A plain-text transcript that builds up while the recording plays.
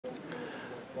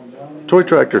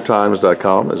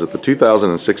ToyTractorTimes.com is at the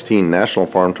 2016 National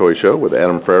Farm Toy Show with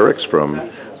Adam Frerich from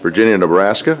Virginia,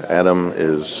 Nebraska. Adam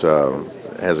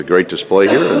has a great display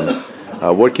here,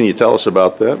 and what can you tell us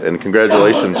about that? And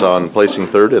congratulations on placing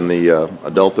third in the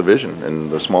adult division in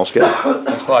the small scale.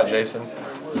 Thanks a lot, Jason.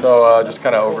 So just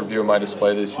kind of overview of my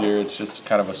display this year. It's just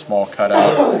kind of a small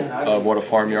cutout of what a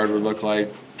farmyard would look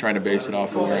like, trying to base it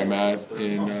off of where I'm at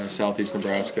in southeast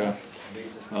Nebraska.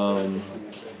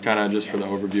 Kind of just for the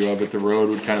overview of it, the road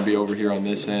would kind of be over here on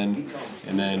this end,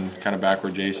 and then kind of back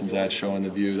where Jason's at, showing the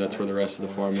view. That's where the rest of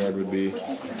the farmyard would be.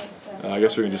 I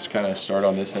guess we can just kind of start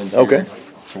on this end here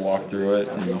to walk through it.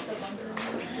 And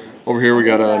over here we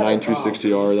got a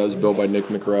 9360R that was built by Nick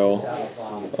McRell.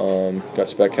 Got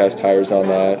spec cast tires on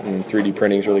that, and 3D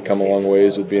printing's really come a long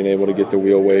ways with being able to get the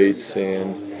wheel weights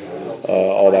and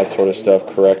all that sort of stuff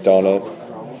correct on it.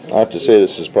 I have to say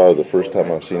this is probably the first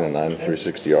time I've seen a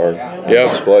 9360R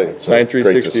display. It's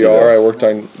 9360R. I worked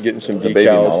on getting some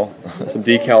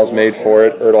decals made for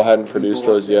it. Ertl hadn't produced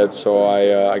those yet, so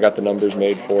I got the numbers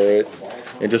made for it.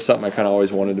 And just something I kind of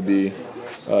always wanted to be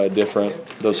different.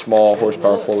 Those small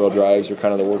horsepower four-wheel drives are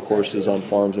kind of the workhorses on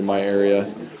farms in my area.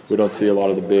 We don't see a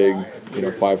lot of the big,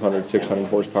 500, 600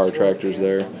 horsepower tractors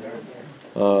there.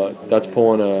 That's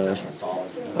pulling a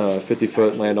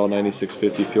 50-foot Landau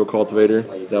 9650 field cultivator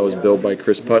that was built by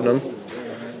Chris Putnam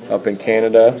up in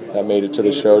Canada. That made it to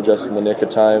the show just in the nick of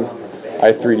time.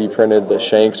 I 3D printed the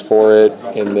shanks for it,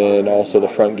 and then also the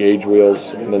front gauge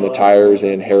wheels, and then the tires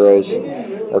and harrows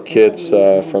or kits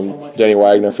from Denny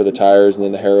Wagner for the tires, and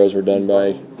then the harrows were done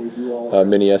by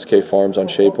Mini SK Farms on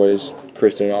Shapeways.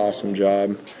 Chris did an awesome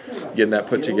job getting that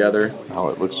put together. Oh,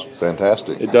 it looks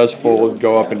fantastic. It does fold,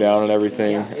 go up and down and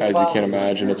everything, as you can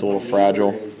imagine. It's a little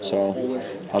fragile, so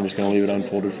I'm just going to leave it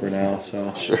unfolded for now.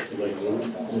 So sure.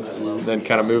 Then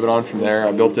kind of moving on from there,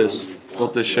 I built this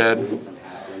shed.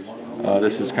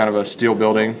 This is kind of a steel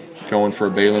building, going for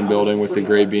a Balin building with the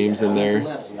gray beams in there.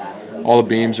 All the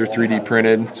beams are 3D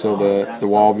printed, so the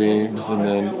wall beams and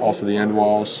then also the end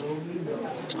walls.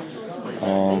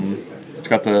 It's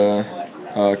got the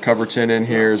cover tin in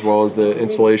here as well as the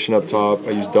insulation up top.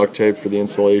 I used duct tape for the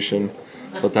insulation.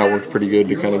 Thought that worked pretty good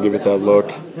to kind of give it that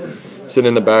look. Sitting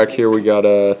in the back here we got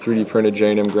a 3D printed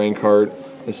J&M grain cart.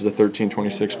 This is a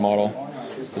 1326 model.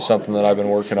 It's something that I've been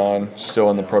working on, still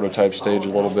in the prototype stage a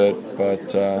little bit, but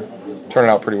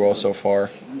turning out pretty well so far.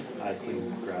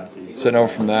 Sitting over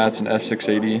from that, it's an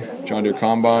S680 John Deere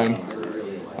combine.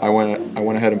 I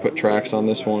went ahead and put tracks on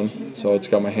this one, so it's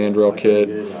got my handrail kit.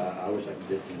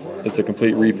 It's a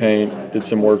complete repaint. Did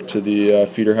some work to the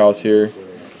feeder house here.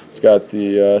 It's got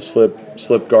the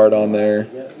slip guard on there.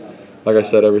 Like I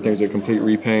said, everything's a complete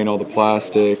repaint. All the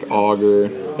plastic, auger,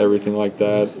 everything like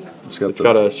that. It's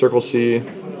got a Circle C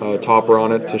topper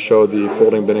on it to show the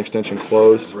folding bin extension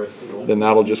closed. Then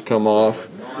that'll just come off.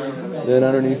 Then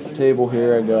underneath the table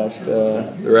here, I got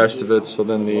the rest of it. So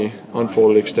then the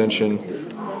unfolded extension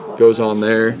goes on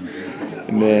there,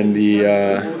 and then the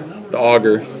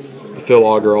auger. The fill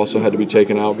auger also had to be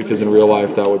taken out because in real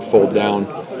life that would fold down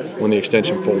when the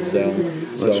extension folds down.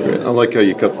 That's great. I like how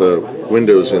you cut the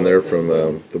windows in there from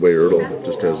the way Ertl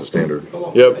just has a standard.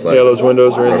 Yep, yeah, those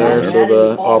windows are in there so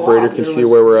the operator can see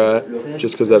where we're at.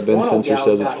 Just because that bin sensor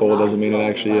says it's full doesn't mean it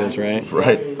actually is, right?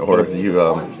 Right, or if you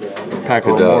pack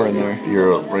a little more in there.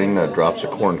 You're rain drops of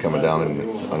corn coming down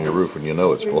on your roof and you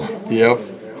know it's full. Yep.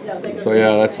 So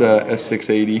yeah, that's a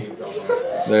S680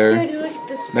 there.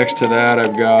 Next to that,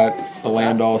 I've got a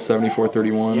Landau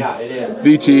 7431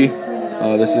 VT.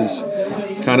 This is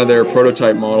kind of their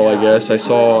prototype model, I guess. I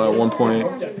saw at one point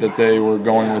that they were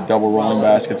going with double rolling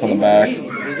baskets on the back,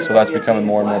 so that's becoming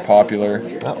more and more popular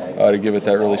to give it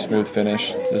that really smooth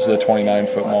finish. This is a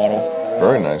 29-foot model.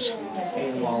 Very nice.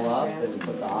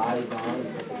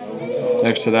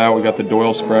 Next to that, we got the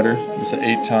Doyle spreader. It's an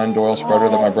 8-ton Doyle spreader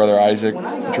that my brother Isaac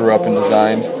drew up and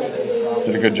designed.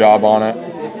 Did a good job on it.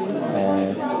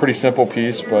 Pretty simple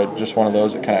piece, but just one of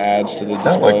those that kind of adds to the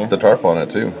display. I like the tarp on it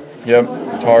too. Yep,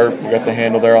 tarp. We got the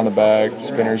handle there on the back.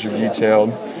 Spinners are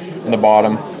detailed. In the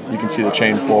bottom, you can see the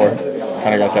chain floor.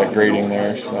 Kind of got that grading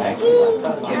there. So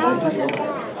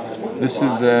this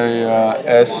is a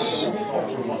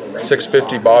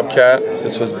S650 Bobcat.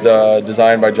 This was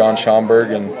designed by John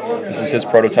Schomburg, and this is his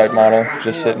prototype model,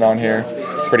 just sitting on here.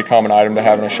 Pretty common item to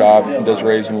have in a shop. It does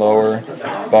raise and lower,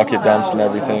 bucket dumps and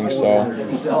everything. So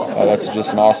that's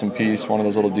just an awesome piece, one of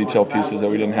those little detail pieces that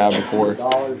we didn't have before.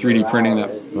 3D printing that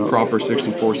proper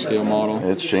 64 scale model.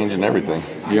 It's changing everything.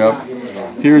 Yep.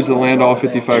 Here's the Landau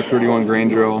 5531 grain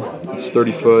drill. It's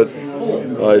 30 foot.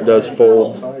 It does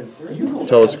fold.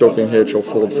 Telescoping hitch will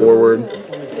fold forward,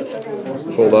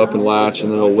 fold up and latch,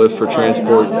 and then it'll lift for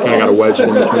transport. You kind of got to wedge it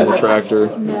in between the tractor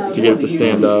to get it to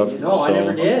stand up.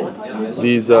 So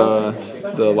these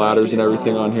the ladders and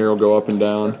everything on here will go up and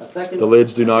down. The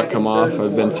lids do not come off.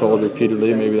 I've been told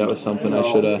repeatedly. Maybe that was something I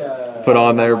should have put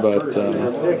on there, but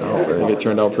I think it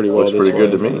turned out pretty well. Looks pretty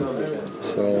good to me.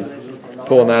 So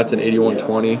pulling that's an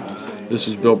 8120. This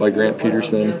was built by Grant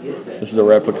Peterson. This is a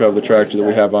replica of the tractor that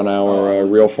we have on our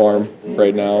real farm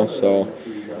right now. So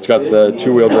it's got the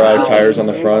two-wheel drive tires on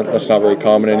the front. That's not very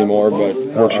common anymore, but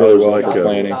works really well for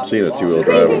planning. Seeing a two-wheel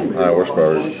drive and high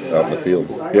horsepower out in the field.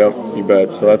 Yep, you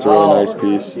bet. So that's a really nice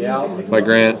piece by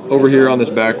Grant. Over here on this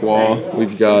back wall,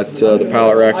 we've got the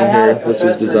pallet rack in here. This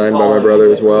was designed by my brother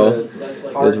as well.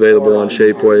 It's available on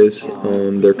Shapeways.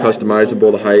 They're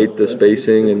customizable, the height, the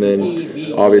spacing, and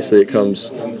then obviously it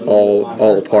comes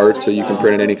all apart, so you can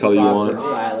print it any color you want.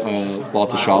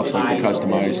 Lots of shops like to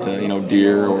customize to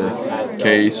deer or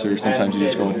case, or sometimes you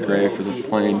just go with gray for the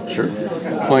plain. Sure.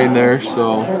 Plain there.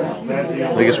 So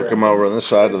I guess we'll come over on this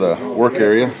side of the work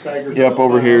area. Yep,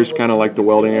 over here is kind of like the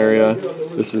welding area.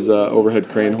 This is an overhead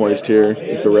crane hoist here.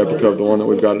 It's a replica of the one that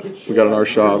we got in our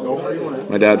shop.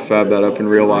 My dad fabbed that up in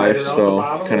real life, so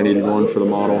kind of needed one for the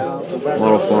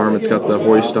model farm. It's got the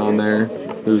hoist on there,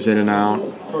 moves in and out,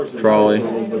 trolley. So,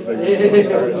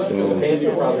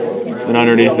 and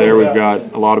underneath there we've got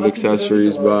a lot of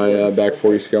accessories by Back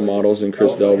 40 Scale Models and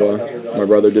Chris Delva. My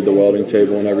brother did the welding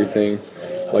table and everything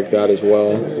like that as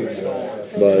well.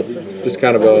 But just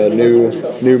kind of a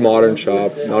new modern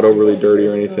shop, not overly dirty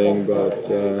or anything, but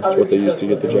it's what they use to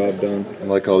get the job done. I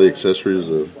like all the accessories.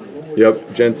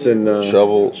 Yep, Jensen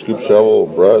shovel, scoop shovel,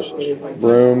 brush,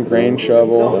 broom, grain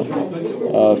shovel,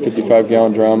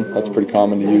 55-gallon drum. That's pretty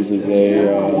common to use as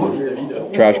a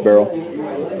trash barrel.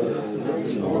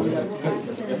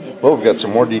 Well, we've got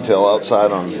some more detail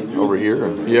outside over here.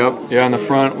 Yep, yeah, on the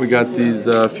front we got these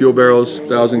fuel barrels,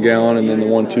 1,000-gallon, and then the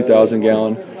one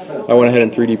 2,000-gallon. I went ahead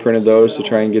and 3D printed those to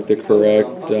try and get the correct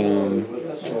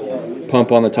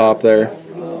pump on the top there.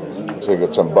 So we've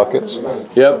got some buckets.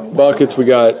 Yep, buckets. We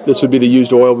got, this would be the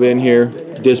used oil bin here,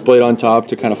 displayed on top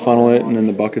to kind of funnel it, and then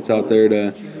the buckets out there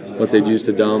to what they'd use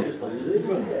to dump.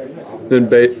 And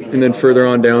then further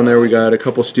on down there we got a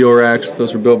couple steel racks.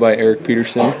 Those were built by Eric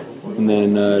Peterson. And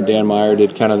then Dan Meyer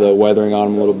did kind of the weathering on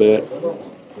them a little bit.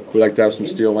 We like to have some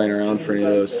steel laying around for any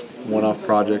of those one-off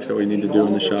projects that we need to do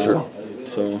in the shop. Sure.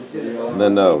 So. And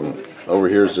then over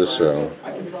here is this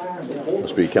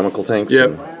must be chemical tanks.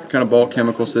 Yep. Kind of bulk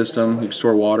chemical system. You can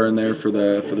store water in there for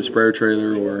the sprayer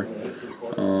trailer, or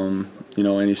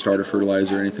any starter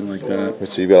fertilizer or anything like that.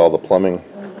 So you've got all the plumbing.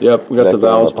 Yep, we got the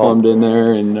valves plumbed in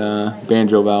there, and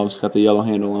banjo valves. Got the yellow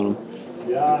handle on them.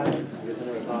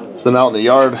 So then out in the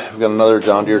yard, we've got another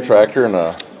John Deere tractor and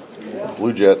a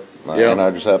Blue Jet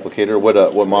anhydrous applicator.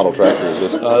 What model tractor is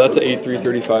this? That's an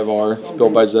 8335R. It's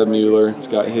built by Zeb Mueller. It's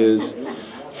got his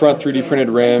front 3D printed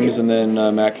rims, and then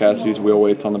Matt Cassidy's wheel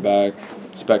weights on the back.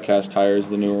 Spec cast tires,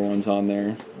 the newer ones on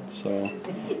there. So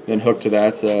then hooked to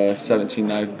that's a 17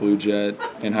 knife Blue Jet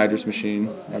anhydrous machine.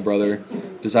 My brother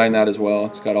designed that as well.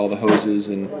 It's got all the hoses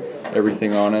and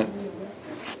everything on it.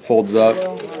 Folds up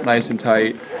nice and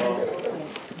tight.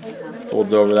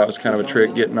 Folds over. That was kind of a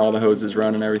trick, getting all the hoses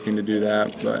running and everything to do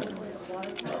that, but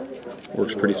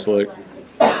works pretty slick.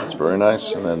 That's very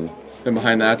nice. And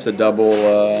behind that's a double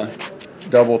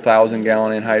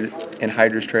 1,000-gallon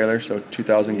anhydrous trailer, so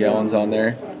 2,000 gallons on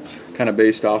there, kind of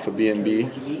based off of B&B.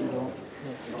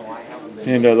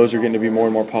 And those are getting to be more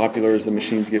and more popular as the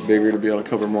machines get bigger to be able to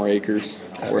cover more acres.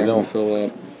 Where don't fill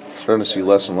up. Starting to see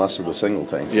less and less of the single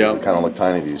tanks. Yeah, they kind of look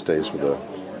tiny these days with the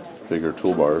bigger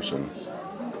toolbars. And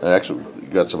actually, you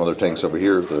got some other tanks over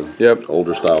here. The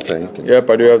older style tank. Yep,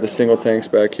 I do have the single tanks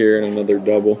back here and another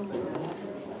double.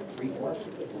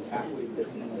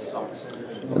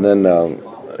 And then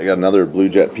I got another Blue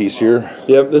Jet piece here.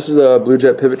 Yep, this is a Blue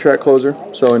Jet pivot track closer.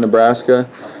 So in Nebraska,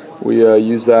 we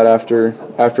use that after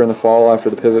in the fall, after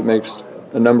the pivot makes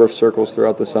a number of circles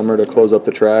throughout the summer to close up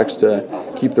the tracks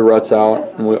to keep the ruts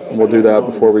out. And we'll do that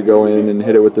before we go in and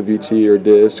hit it with the VT or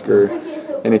disc or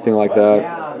anything like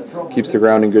that. Keeps the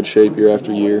ground in good shape year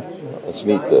after year. It's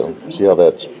neat to see how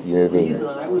you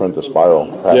can print the spiral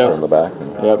pattern in the back.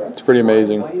 Yep, it's pretty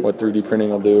amazing what 3D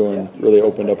printing will do, and really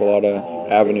opened up a lot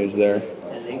of avenues there.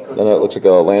 Then it looks like a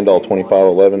Landau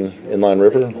 2511 inline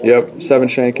ripper. Yep,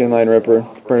 7-shank inline ripper,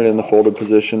 printed in the folded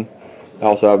position. I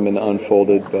also have them in the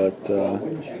unfolded,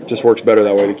 but just works better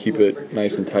that way to keep it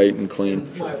nice and tight and clean.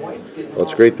 Well,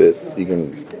 it's great that you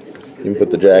can put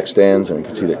the jack stands and you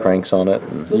can see the cranks on it.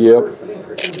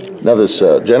 Yep. Now this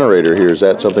generator here, is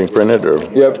that something printed? Or?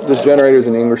 Yep, this generator is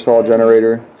an Ingersoll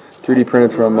generator, 3D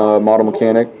printed from Model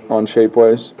Mechanic on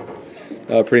Shapeways.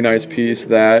 Pretty nice piece,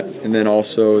 that, and then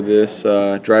also this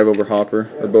drive over hopper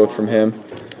are both from him.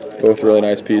 Both really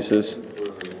nice pieces.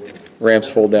 Ramps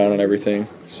fold down and everything,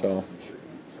 so.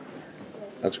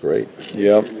 That's great.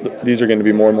 Yep, these are going to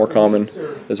be more and more common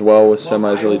as well, with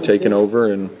semis really taking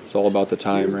over, and it's all about the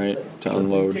time, right, to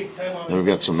unload. And we've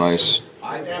got some nice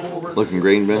looking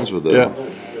grain bins with the. Yeah.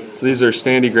 So these are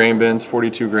standy grain bins,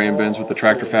 42 grain bins with the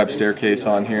tractor fab staircase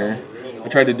on here. I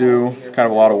tried to do kind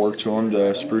of a lot of work to them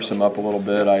to spruce them up a little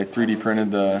bit. I 3D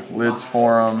printed the lids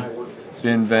for them,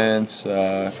 bin vents,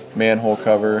 manhole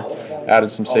cover, added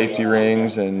some safety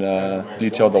rings, and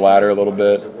detailed the ladder a little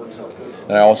bit.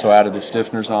 And I also added the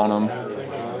stiffeners on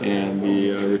them and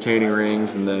the retaining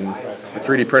rings, and then I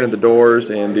 3D printed the doors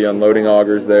and the unloading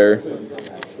augers there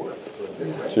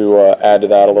to add to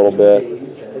that a little bit.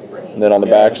 And then on the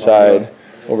back side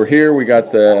over here we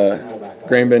got the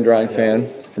grain bin drying fan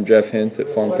from Jeff Hintz at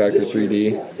Farm Factor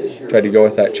 3D. Tried to go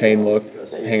with that chain look,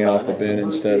 hanging off the bin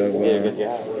instead of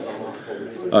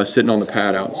sitting on the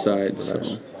pad outside. So.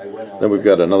 Then we've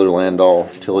got another Landau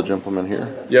tillage implement here.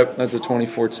 Yep, that's a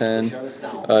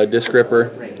 2410 disc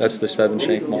ripper. That's the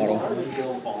 7-shank model.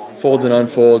 Folds and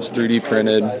unfolds, 3D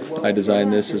printed. I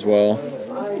designed this as well.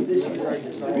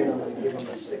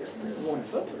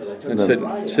 And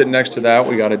sitting next to that,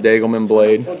 we got a Dagelman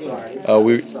blade.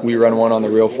 We run one on the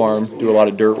real farm, do a lot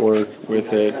of dirt work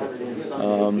with it.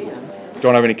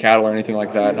 Don't have any cattle or anything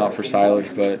like that, not for silage,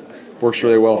 but works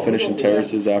really well finishing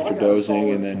terraces after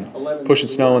dozing, and then pushing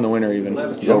snow in the winter even.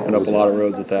 We opened up a lot of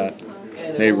roads with that.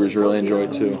 Neighbors really enjoy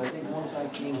it too.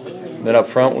 Then up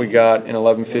front we got an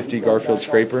 1150 Garfield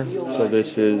scraper. So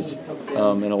this is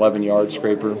an 11-yard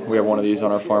scraper. We have one of these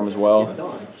on our farm as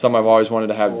well. Something I've always wanted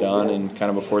to have done, and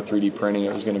kind of before 3D printing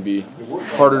it was going to be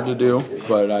harder to do,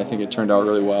 but I think it turned out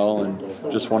really well, and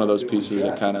just one of those pieces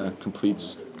that kind of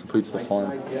completes the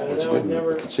farm. That's good.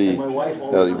 You can see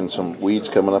even some weeds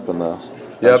coming up in the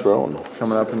fence row. And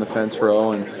coming up in the fence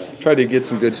row, and tried to get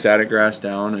some good static grass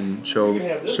down and show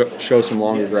some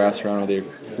longer grass around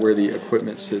where the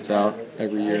equipment sits out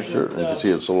every year. Sure, and you can see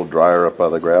it's a little drier up by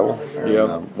the gravel.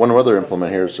 Yep. One other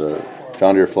implement here is a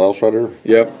John Deere flail shredder.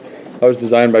 Yep. That was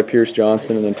designed by Pierce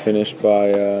Johnson and then finished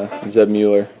by Zeb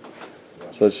Mueller.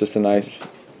 So it's just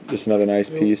another nice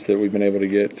piece that we've been able to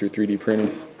get through 3D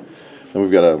printing. And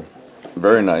we've got a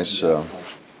very nice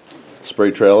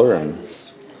spray trailer. And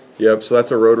yep, so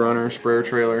that's a Roadrunner sprayer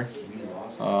trailer.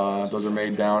 Those are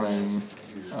made down in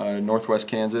northwest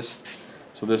Kansas.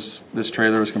 So this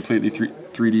trailer was completely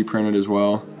 3D printed as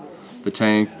well. The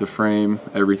tank, the frame,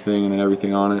 everything, and then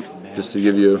everything on it, just to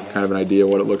give you kind of an idea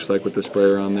what it looks like with the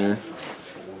sprayer on there.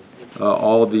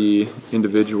 All of the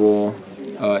individual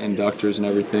inductors and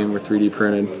everything were 3D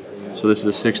printed. So this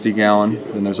is a 60-gallon,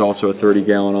 then there's also a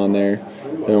 30-gallon on there.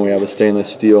 Then we have a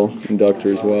stainless steel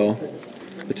inductor as well.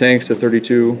 The tank's a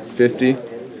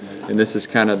 3250, and this is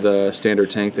kind of the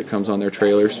standard tank that comes on their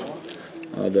trailers.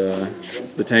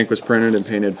 The tank was printed and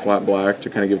painted flat black to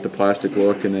kind of give it the plastic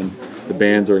look, and then the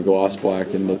bands are gloss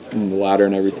black, and the ladder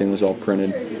and everything was all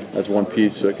printed as one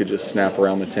piece, so it could just snap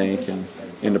around the tank and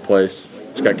into place.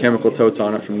 It's got chemical totes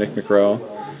on it from Nick McRell,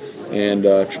 and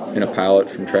in a pallet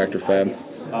from Tractor Fab.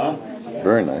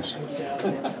 Very nice.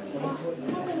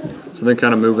 So then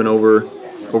kind of moving over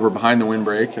behind the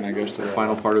windbreak, and I guess to the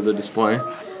final part of the display.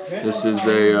 This is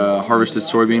a harvested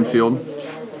soybean field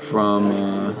from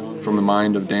the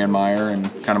mind of Dan Meyer and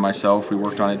kind of myself. We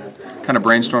worked on it, kind of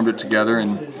brainstormed it together,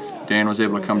 and Dan was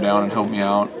able to come down and help me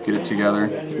out, get it together.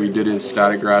 We did his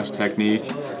static grass technique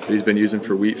that he's been using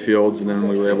for wheat fields, and then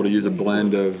we were able to use a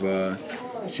blend of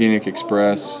Scenic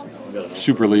Express,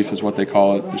 Super Leaf is what they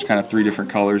call it. There's kind of 3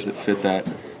 different colors that fit that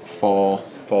fall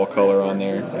color on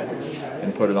there,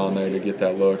 and put it on there to get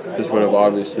that look. This would have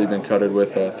obviously been cutted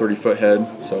with a 30-foot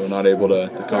head, so not able to,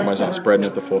 the combine's not spreading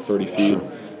it the full 30 feet.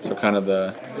 So kind of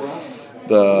the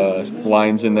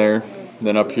lines in there.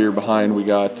 Then up here behind we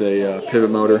got a pivot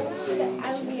motor,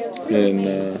 and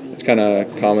it's kind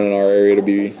of common in our area to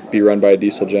be run by a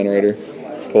diesel generator.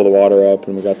 Pull the water up,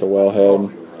 and we got the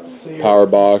wellhead, power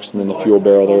box, and then the fuel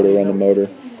barrel there to run the motor.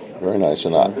 Very nice,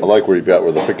 and I like where you've got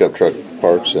where the pickup truck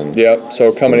parks. And yep,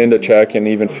 so coming in to check and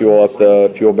even fuel up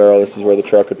the fuel barrel, this is where the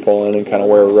truck would pull in and kind of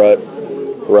wear a rut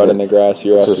in the grass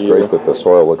year after year. It's just great that the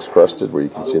soil looks crusted, where you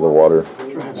can see the water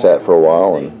sat for a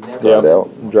while and dried out.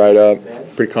 Dried up.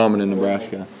 Pretty common in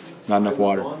Nebraska. Not enough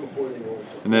water.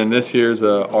 And then this here's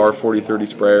a R4030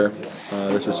 sprayer.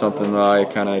 This is something that I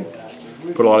kind of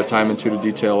put a lot of time into to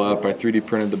detail up. I 3D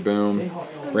printed the boom,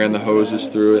 ran the hoses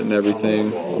through it and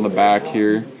everything. On the back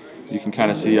here, you can kind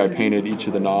of see I painted each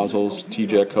of the nozzles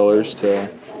T-Jet colors to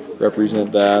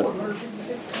represent that.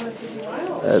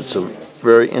 It's a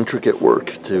very intricate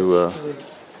work to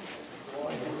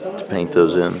paint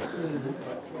those in.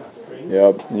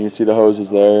 Yep, and you can see the hoses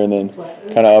there, and then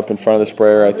kind of up in front of the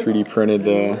sprayer, I 3D printed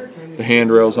the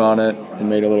handrails on it and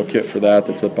made a little kit for that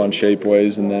that's up on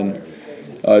Shapeways. And then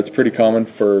it's pretty common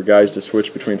for guys to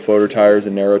switch between floater tires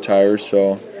and narrow tires,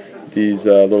 so these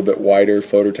little bit wider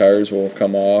floater tires will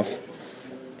come off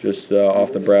just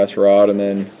off the brass rod, and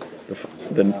then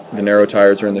the narrow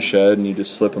tires are in the shed, and you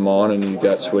just slip them on, and you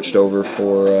got switched over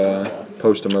for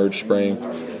post-emerge spraying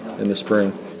in the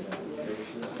spring.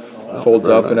 Folds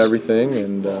up nice. and everything,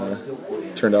 and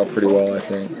turned out pretty well, I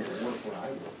think.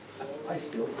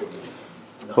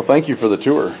 Well, thank you for the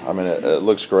tour. I mean, it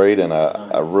looks great, and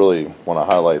I really want to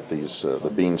highlight these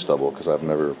the bean stubble, because I've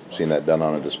never seen that done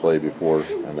on a display before,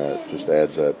 and it just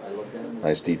adds that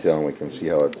nice detail, and we can see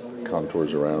how it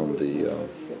contours around the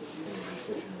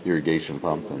irrigation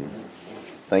pump. And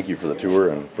thank you for the tour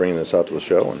and bringing this out to the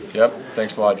show. And Yep,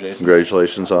 thanks a lot, Jason.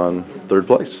 congratulations on 3rd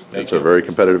place. Thank It's you. a very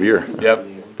competitive year. Yep.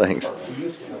 Thanks.